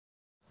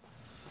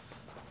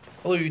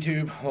Hello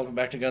YouTube, welcome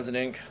back to Guns and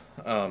Ink.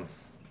 I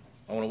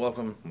want to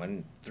welcome my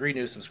 3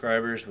 new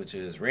subscribers, which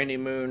is Randy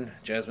Moon,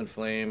 Jasmine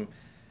Flame.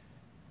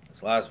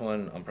 This last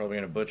one, I'm probably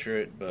going to butcher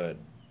it, but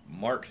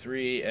Mark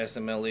 3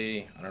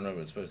 SMLE. I don't know if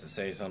it's supposed to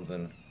say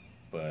something,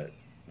 but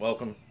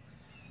welcome.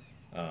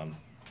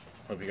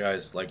 Hope you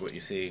guys like what you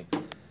see.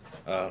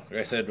 Like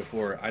I said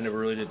before, I never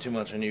really did too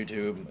much on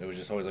YouTube. It was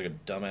just always like a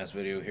dumbass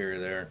video here or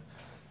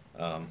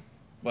there.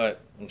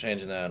 But I'm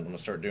changing that. I'm going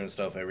to start doing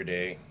stuff every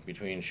day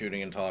between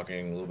shooting and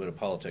talking, a little bit of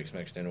politics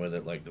mixed in with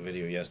it, like the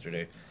video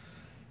yesterday.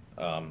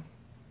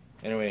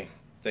 Anyway,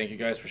 thank you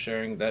guys for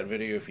sharing that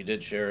video if you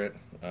did share it,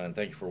 and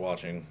thank you for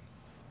watching.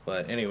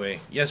 But anyway,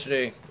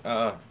 yesterday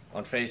on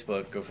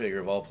Facebook, go figure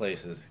of all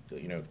places,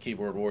 you know,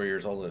 keyboard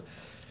warriors, all the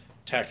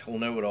tactical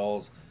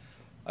know-it-alls.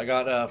 I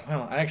got,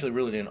 well, I actually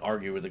really didn't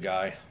argue with the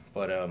guy,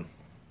 but I'm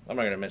not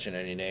going to mention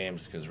any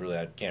names because really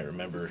I can't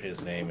remember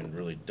his name and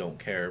really don't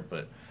care,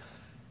 but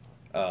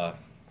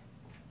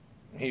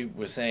he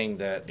was saying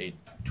that a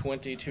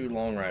 .22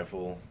 long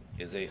rifle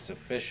is a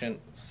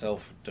sufficient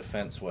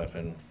self-defense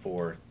weapon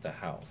for the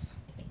house.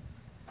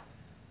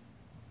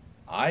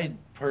 I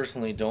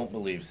personally don't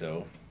believe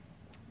so.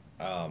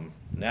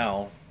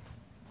 Now,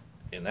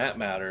 in that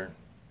matter,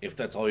 if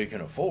that's all you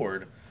can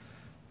afford,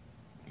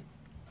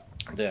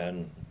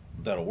 then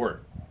that'll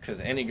work.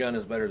 Because any gun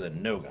is better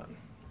than no gun.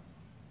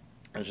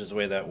 That's just the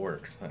way that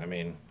works. I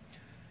mean,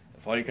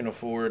 if all you can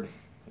afford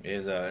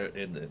is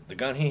the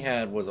gun he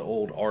had was an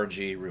old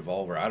RG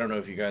revolver. I don't know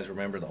if you guys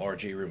remember the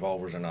RG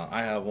revolvers or not.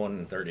 I have one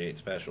in 38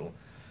 Special.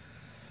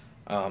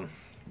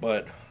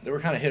 But they were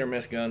kind of hit or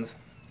miss guns.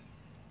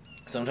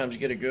 Sometimes you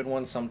get a good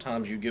one.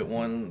 Sometimes you get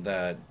one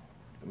that,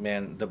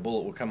 man, the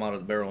bullet will come out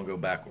of the barrel and go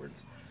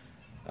backwards.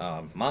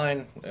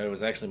 Mine, it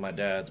was actually my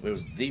dad's, but it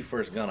was the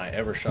first gun I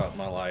ever shot in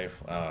my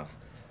life. So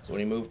when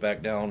he moved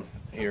back down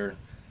here,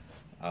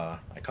 I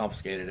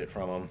confiscated it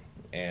from him.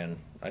 And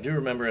I do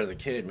remember as a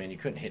kid, man, you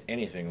couldn't hit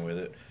anything with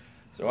it.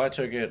 So I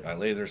took it, I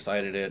laser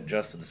sighted it,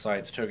 adjusted the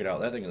sights, took it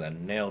out. That thing is a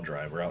nail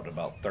driver out to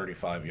about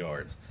 35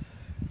 yards.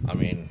 I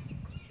mean,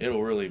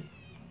 it'll really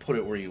put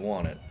it where you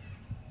want it.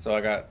 So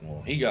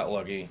he got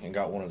lucky and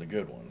got one of the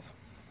good ones.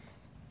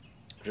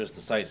 Just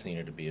the sights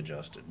needed to be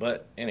adjusted.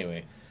 But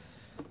anyway,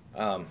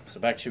 so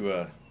back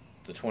to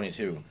the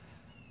 .22.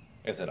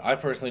 Like I said, I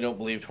personally don't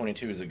believe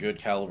 .22 is a good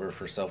caliber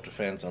for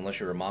self-defense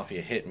unless you're a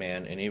mafia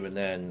hitman, and even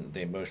then,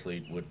 they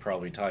mostly would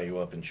probably tie you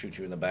up and shoot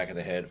you in the back of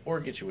the head or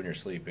get you when you're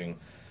sleeping.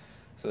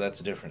 So that's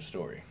a different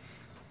story.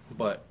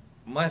 But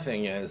my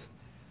thing is,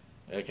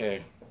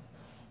 okay,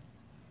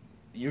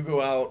 you go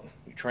out,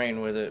 you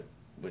train with it,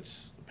 which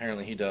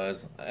apparently he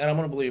does, and I'm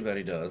going to believe that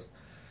he does.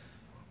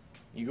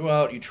 You go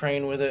out, you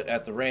train with it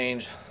at the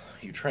range,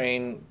 you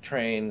train,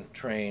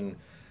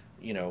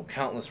 you know,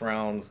 countless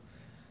rounds,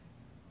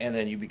 and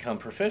then you become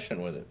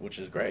proficient with it, which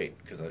is great,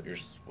 because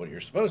that's what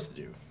you're supposed to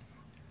do.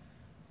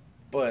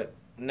 But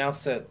now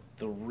set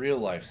the real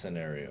life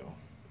scenario.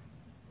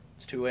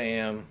 It's 2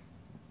 a.m.,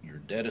 you're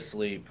dead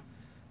asleep,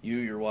 you,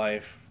 your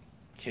wife,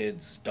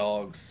 kids,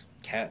 dogs,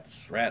 cats,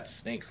 rats,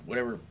 snakes,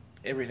 whatever,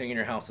 everything in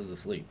your house is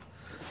asleep.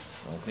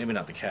 Well, maybe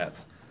not the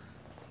cats.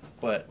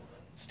 But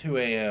it's 2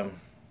 a.m.,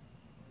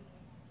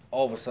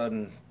 all of a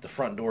sudden the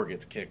front door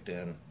gets kicked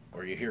in,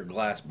 or you hear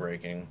glass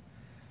breaking.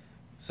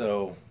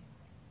 So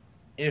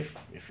if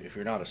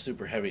you're not a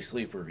super heavy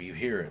sleeper, you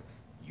hear it,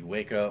 you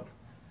wake up,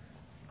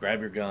 grab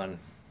your gun,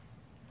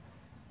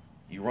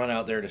 you run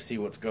out there to see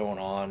what's going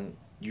on.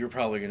 You're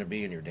probably going to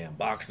be in your damn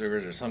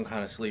boxers or some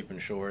kind of sleeping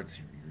shorts.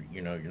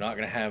 You know, you're not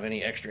going to have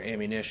any extra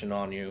ammunition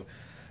on you.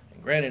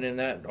 And granted, in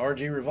that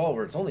RG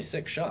revolver, it's only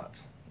 6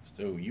 shots.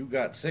 So you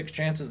got 6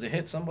 chances to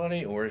hit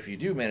somebody, or if you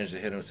do manage to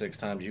hit them 6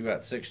 times, you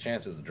got 6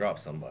 chances to drop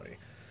somebody.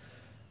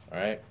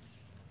 Alright?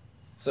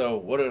 So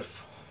what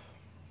if...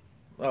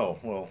 Oh,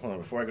 well, hold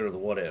on, before I go to the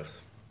what ifs.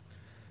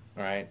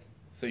 Alright?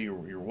 So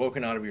you're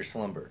woken out of your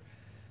slumber.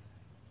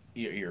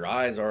 Your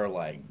eyes are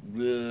like,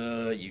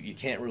 you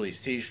can't really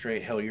see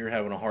straight. Hell, you're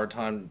having a hard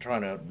time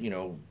trying to, you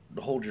know,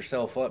 hold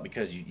yourself up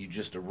because you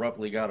just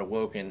abruptly got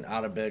awoken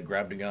out of bed,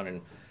 grabbed a gun,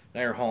 and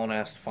now you're hauling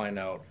ass to find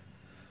out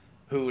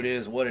who it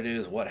is,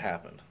 what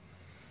happened.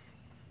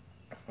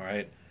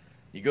 Alright?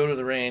 You go to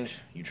the range,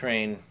 you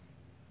train,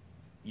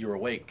 you're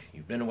awake,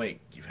 you've been awake,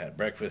 you've had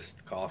breakfast,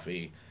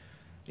 coffee,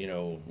 you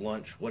know,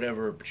 lunch,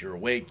 whatever, but you're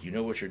awake, you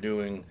know what you're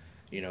doing,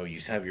 you know, you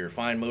have your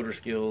fine motor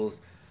skills,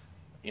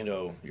 you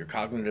know, your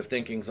cognitive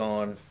thinking's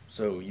on,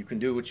 so you can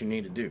do what you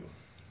need to do.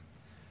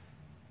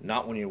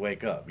 Not when you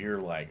wake up.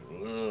 You're like,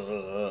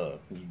 ugh.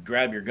 You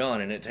grab your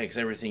gun, and it takes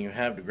everything you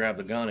have to grab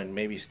the gun and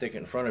maybe stick it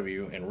in front of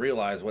you and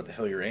realize what the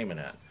hell you're aiming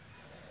at.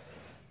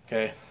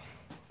 Okay?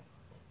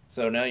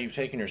 So now you've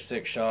taken your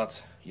 6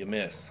 shots, you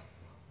miss.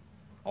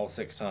 All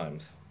 6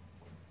 times.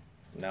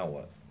 Now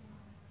what?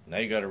 Now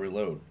you gotta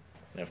reload.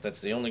 And if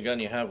that's the only gun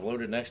you have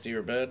loaded next to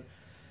your bed,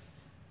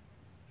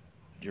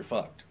 you're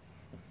fucked.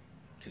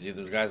 Because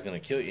either the guy's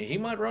going to kill you. He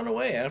might run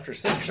away after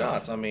 6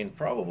 shots. I mean,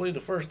 probably the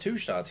first 2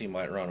 shots he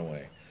might run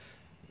away.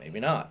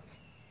 Maybe not.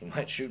 He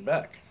might shoot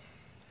back.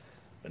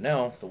 But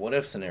now, the what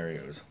if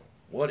scenarios.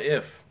 What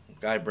if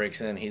Guy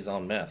breaks in, he's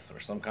on meth or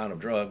some kind of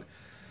drug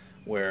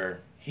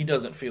where he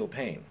doesn't feel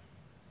pain.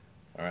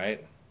 All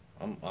right,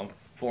 I'm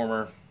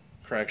former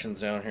corrections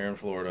down here in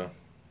Florida.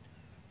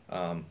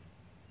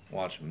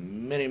 Watch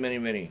many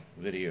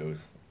videos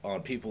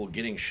on people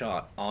getting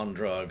shot on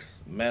drugs,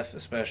 meth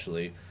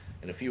especially,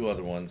 and a few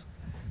other ones.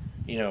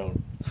 You know,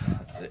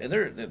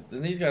 and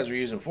these guys are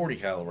using 40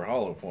 caliber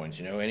hollow points.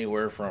 You know,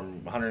 anywhere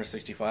from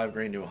 165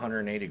 grain to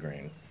 180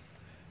 grain,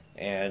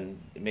 and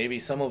maybe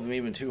some of them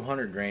even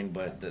 200 grain.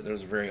 But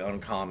those are very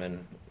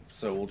uncommon.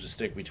 So we'll just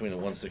stick between the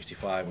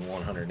 165 and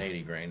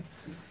 180 grain.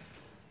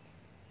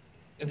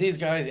 And these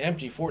guys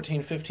empty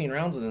 14, 15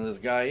 rounds into this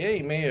guy. Yeah,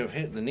 he may have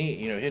hit the knee,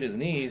 you know, hit his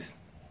knees,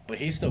 but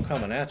he's still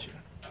coming at you.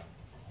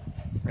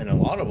 And a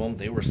lot of them,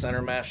 they were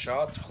center mass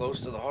shots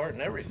close to the heart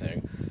and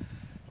everything.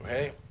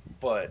 Okay,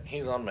 but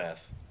he's on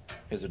meth.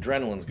 His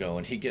adrenaline's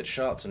going. He gets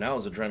shot, so now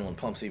his adrenaline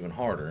pumps even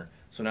harder.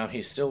 So now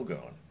he's still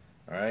going.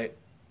 All right,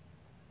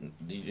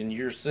 and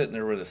you're sitting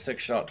there with a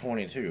 6-shot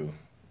 22.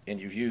 And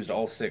you've used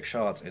all 6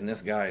 shots, and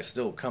this guy is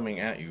still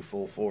coming at you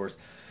full force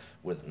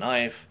with a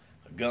knife,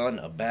 a gun,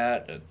 a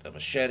bat, a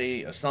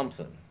machete, a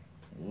something.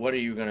 What are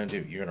you going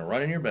to do? You're going to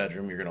run in your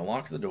bedroom, you're going to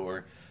lock the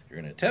door, you're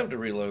going to attempt to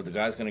reload, the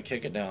guy's going to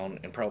kick it down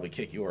and probably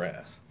kick your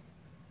ass.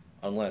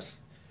 Unless,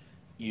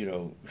 you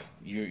know,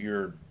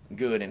 you're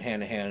good in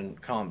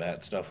hand-to-hand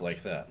combat, stuff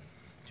like that.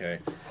 Okay?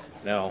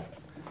 Now,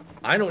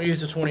 I don't use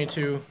the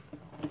 22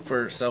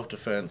 for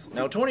self-defense.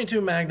 Now,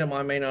 22 Magnum,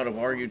 I may not have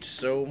argued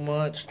so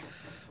much,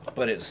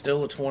 but it's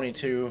still a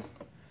 22.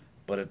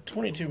 But a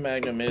 22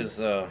 Magnum is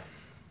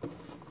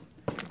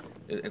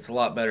it's a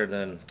lot better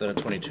than a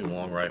 22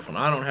 long rifle. And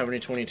I don't have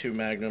any 22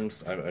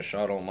 Magnums. I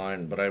shot all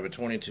mine, but I have a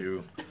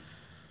 22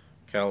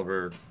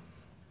 caliber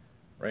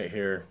right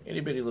here. Itty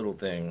bitty little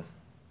thing.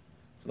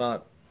 It's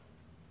not,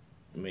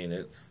 I mean,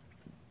 it's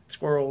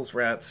squirrels,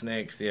 rats,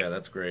 snakes. Yeah,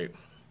 that's great.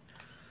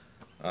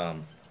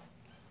 You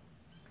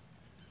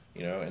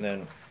know, and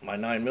then my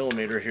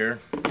 9mm here.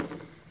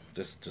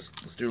 Just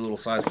let's do a little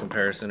size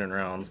comparison in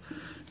rounds.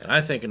 And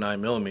I think a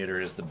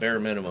 9mm is the bare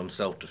minimum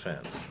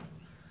self-defense.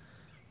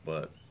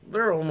 But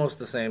they're almost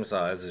the same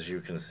size, as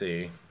you can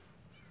see.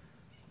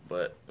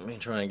 But let me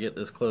try and get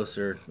this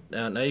closer.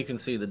 Now you can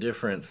see the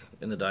difference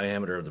in the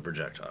diameter of the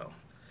projectile.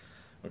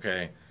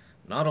 Okay,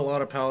 not a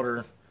lot of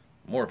powder,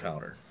 more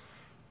powder,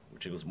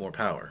 which equals more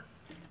power.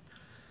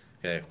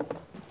 Okay,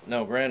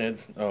 now granted,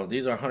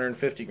 these are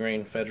 150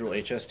 grain Federal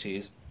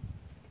HSTs.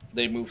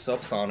 They move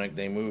subsonic.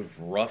 They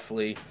move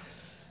roughly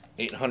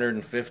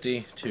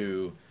 850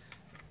 to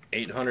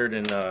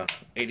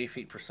 880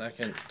 feet per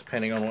second,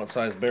 depending on what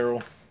size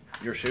barrel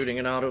you're shooting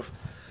it out of.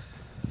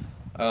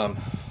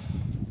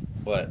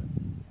 But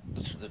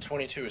the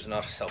 22 is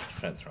not a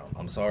self-defense round.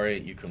 I'm sorry,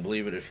 you can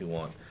believe it if you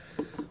want.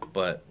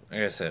 But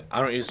like I said,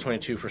 I don't use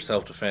 22 for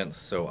self-defense,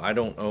 so I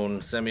don't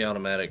own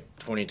semi-automatic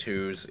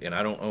 22s, and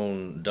I don't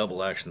own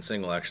double-action,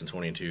 single-action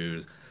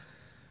 22s.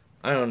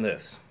 I own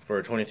this for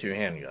a 22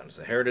 handgun. It's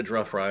a Heritage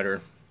Rough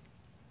Rider.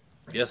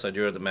 Yes, I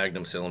do have the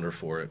Magnum cylinder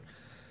for it,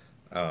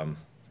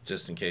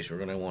 just in case you're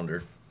going to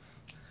wonder.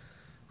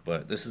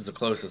 But this is the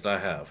closest I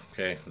have.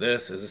 Okay,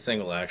 this is a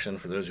single action.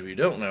 For those of you who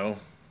don't know,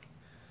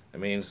 that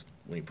means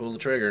when you pull the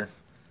trigger,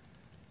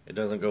 it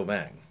doesn't go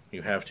bang.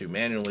 You have to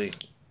manually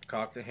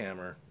cock the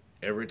hammer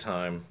every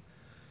time.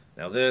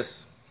 Now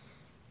this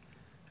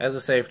has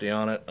a safety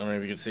on it. I don't know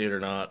if you can see it or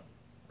not.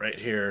 Right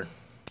here.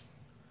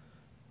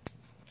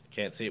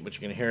 Can't see it, but you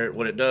can hear it.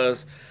 What it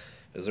does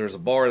is there's a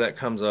bar that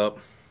comes up.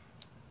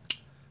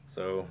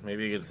 So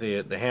maybe you can see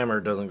it. The hammer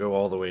doesn't go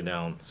all the way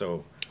down,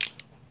 so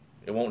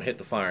it won't hit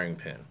the firing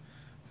pin.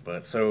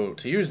 But so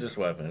to use this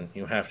weapon,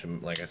 you have to,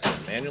 like I said,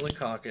 manually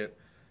cock it,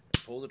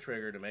 and pull the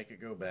trigger to make it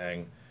go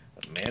bang,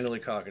 and manually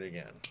cock it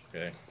again.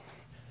 Okay.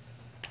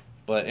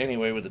 But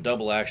anyway, with the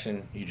double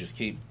action, you just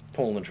keep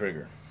pulling the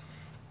trigger.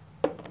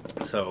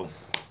 So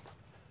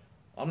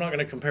I'm not going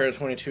to compare the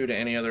 22 to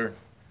any other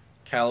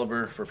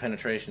caliber for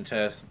penetration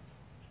tests,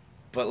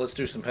 but let's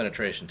do some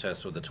penetration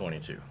tests with the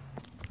 22.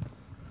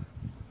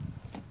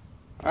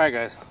 Alright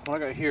guys,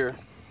 what I got here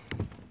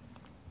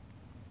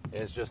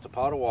is just a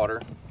pot of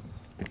water.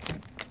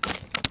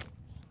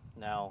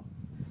 Now,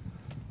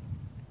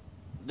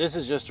 this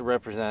is just to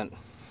represent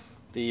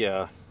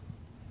the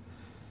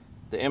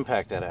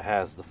impact that it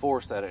has, the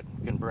force that it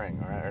can bring,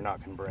 or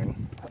not can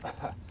bring.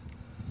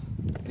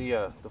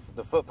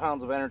 The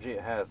foot-pounds of energy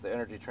it has, the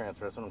energy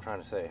transfer, that's what I'm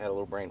trying to say. I had a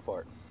little brain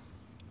fart.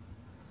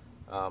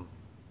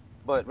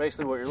 But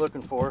basically what you're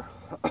looking for,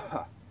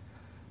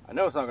 I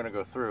know it's not going to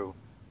go through,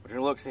 but you're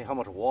going to look to see how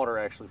much water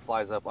actually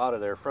flies up out of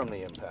there from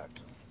the impact.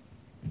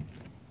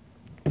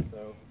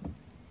 So,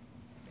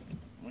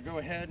 I'm going to go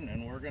ahead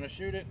and we're going to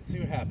shoot it and see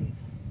what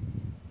happens.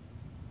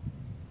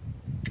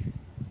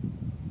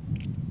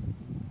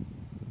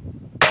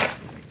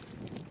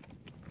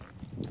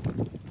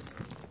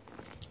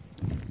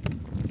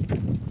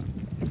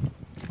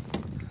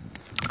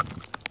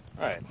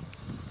 Alright,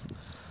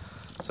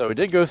 so we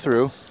did go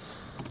through.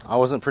 I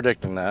wasn't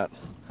predicting that,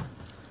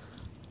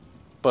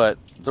 but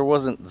there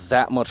wasn't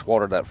that much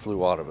water that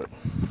flew out of it.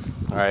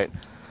 Alright,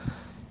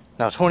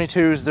 Now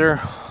 22s, they're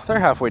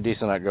halfway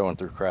decent at going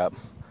through crap,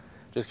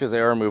 just because they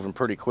are moving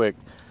pretty quick,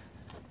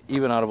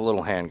 even out of a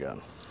little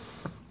handgun.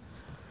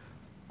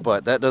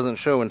 But that doesn't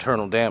show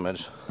internal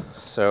damage,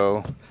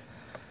 so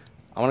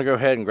I'm gonna go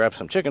ahead and grab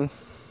some chicken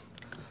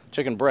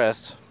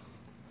breasts,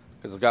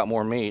 because it's got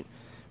more meat,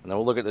 and then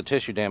we'll look at the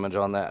tissue damage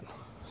on that.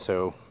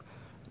 So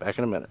back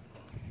in a minute.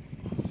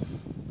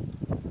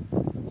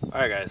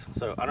 Alright guys,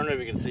 so I don't know if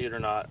you can see it or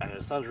not, and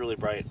the sun's really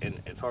bright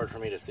and it's hard for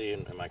me to see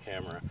in my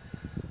camera,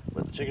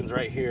 but the chicken's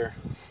right here.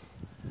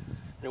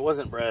 And it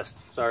wasn't breast,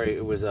 sorry,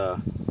 it was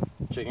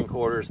chicken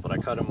quarters, but I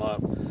cut them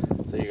up.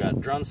 So you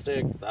got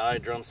drumstick, thigh,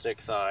 drumstick,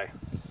 thigh.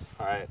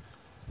 Alright,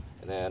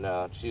 and then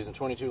just using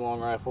 22 long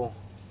rifle,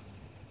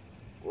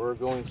 we're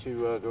going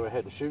to go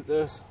ahead and shoot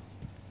this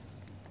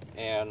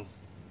and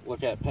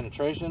look at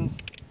penetration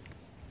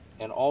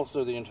and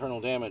also the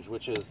internal damage,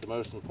 which is the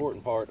most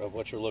important part of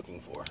what you're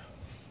looking for.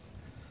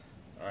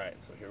 Alright,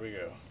 so here we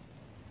go.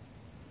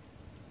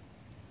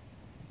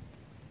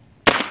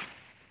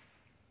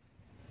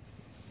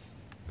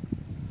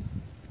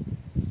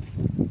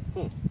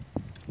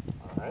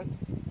 Alright.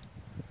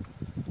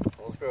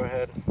 Let's go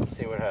ahead and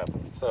see what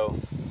happens. So,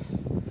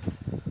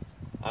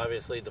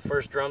 obviously the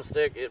first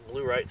drumstick, it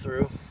blew right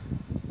through.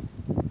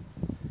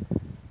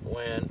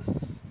 Went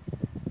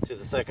to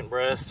the second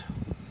breast.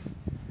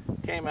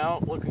 Came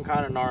out looking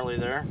kind of gnarly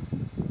there.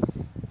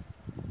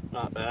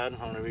 Not bad. I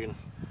don't know if you can,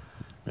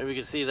 maybe you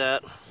can see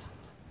that.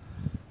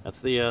 That's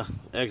the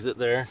exit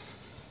there.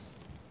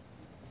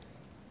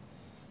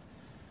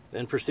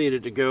 Then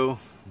proceeded to go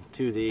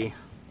to the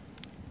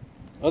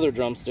other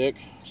drumstick,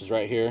 which is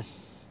right here.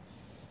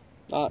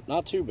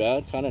 Not too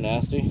bad, kind of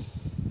nasty.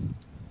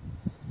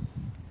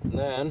 And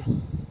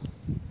then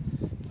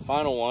the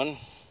final one.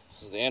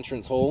 This is the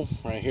entrance hole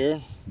right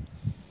here,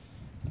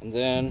 and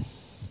then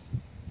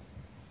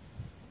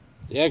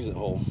the exit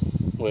hole,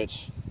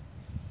 which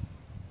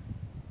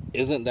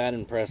isn't that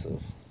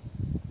impressive.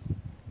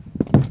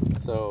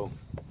 So,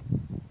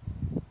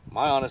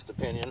 my honest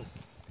opinion,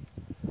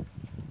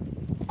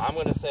 I'm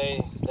going to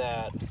say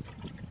that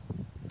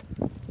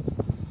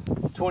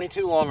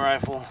 22 long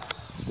rifle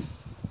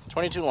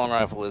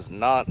is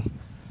not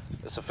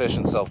a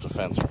sufficient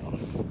self-defense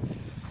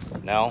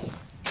round. Now,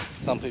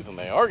 some people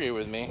may argue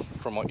with me.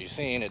 From what you've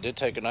seen, it did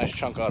take a nice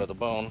chunk out of the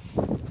bone,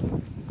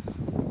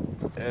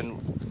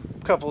 and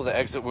a couple of the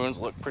exit wounds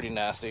look pretty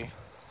nasty.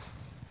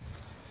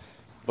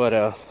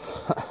 But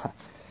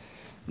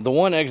the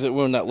one exit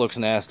wound that looks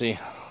nasty,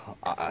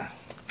 I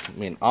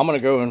mean, I'm gonna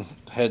go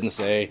ahead and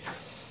say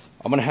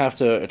I'm gonna have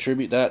to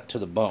attribute that to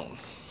the bone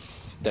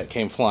that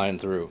came flying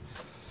through,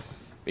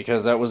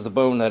 because that was the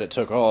bone that it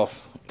took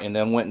off and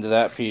then went into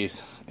that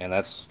piece, and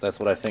that's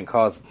what I think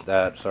caused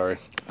that. Sorry.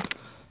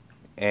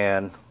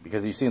 And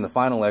because you've seen the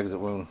final exit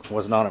wound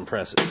was not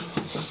impressive.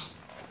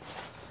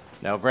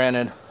 Now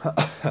granted,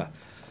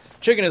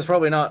 chicken is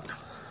probably not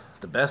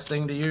the best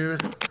thing to use,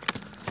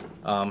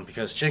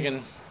 because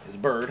chicken is a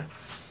bird,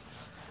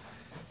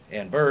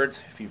 and birds,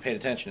 if you paid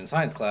attention in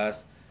science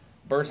class,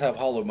 birds have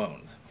hollow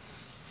bones.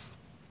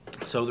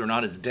 So they're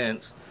not as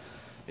dense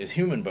as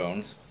human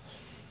bones,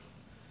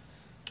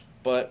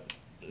 but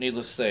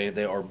needless to say,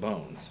 they are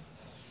bones.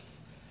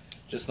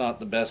 Just not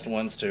the best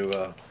ones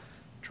to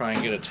try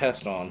and get a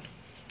test on.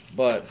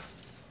 But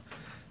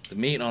the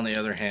meat, on the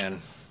other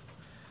hand,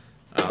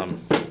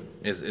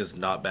 is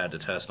not bad to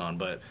test on.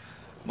 But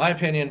my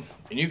opinion,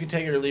 and you can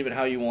take it or leave it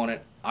how you want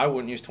it, I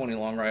wouldn't use 22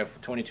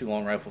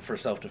 long rifle for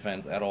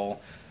self-defense at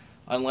all,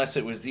 unless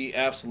it was the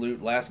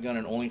absolute last gun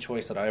and only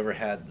choice that I ever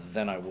had.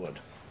 Then I would.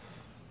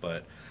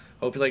 But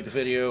hope you liked the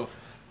video.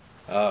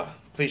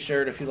 Please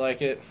share it if you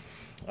like it.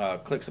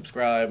 Click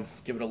subscribe,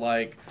 give it a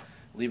like,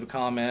 leave a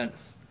comment.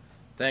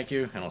 Thank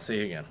you, and I'll see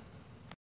you again.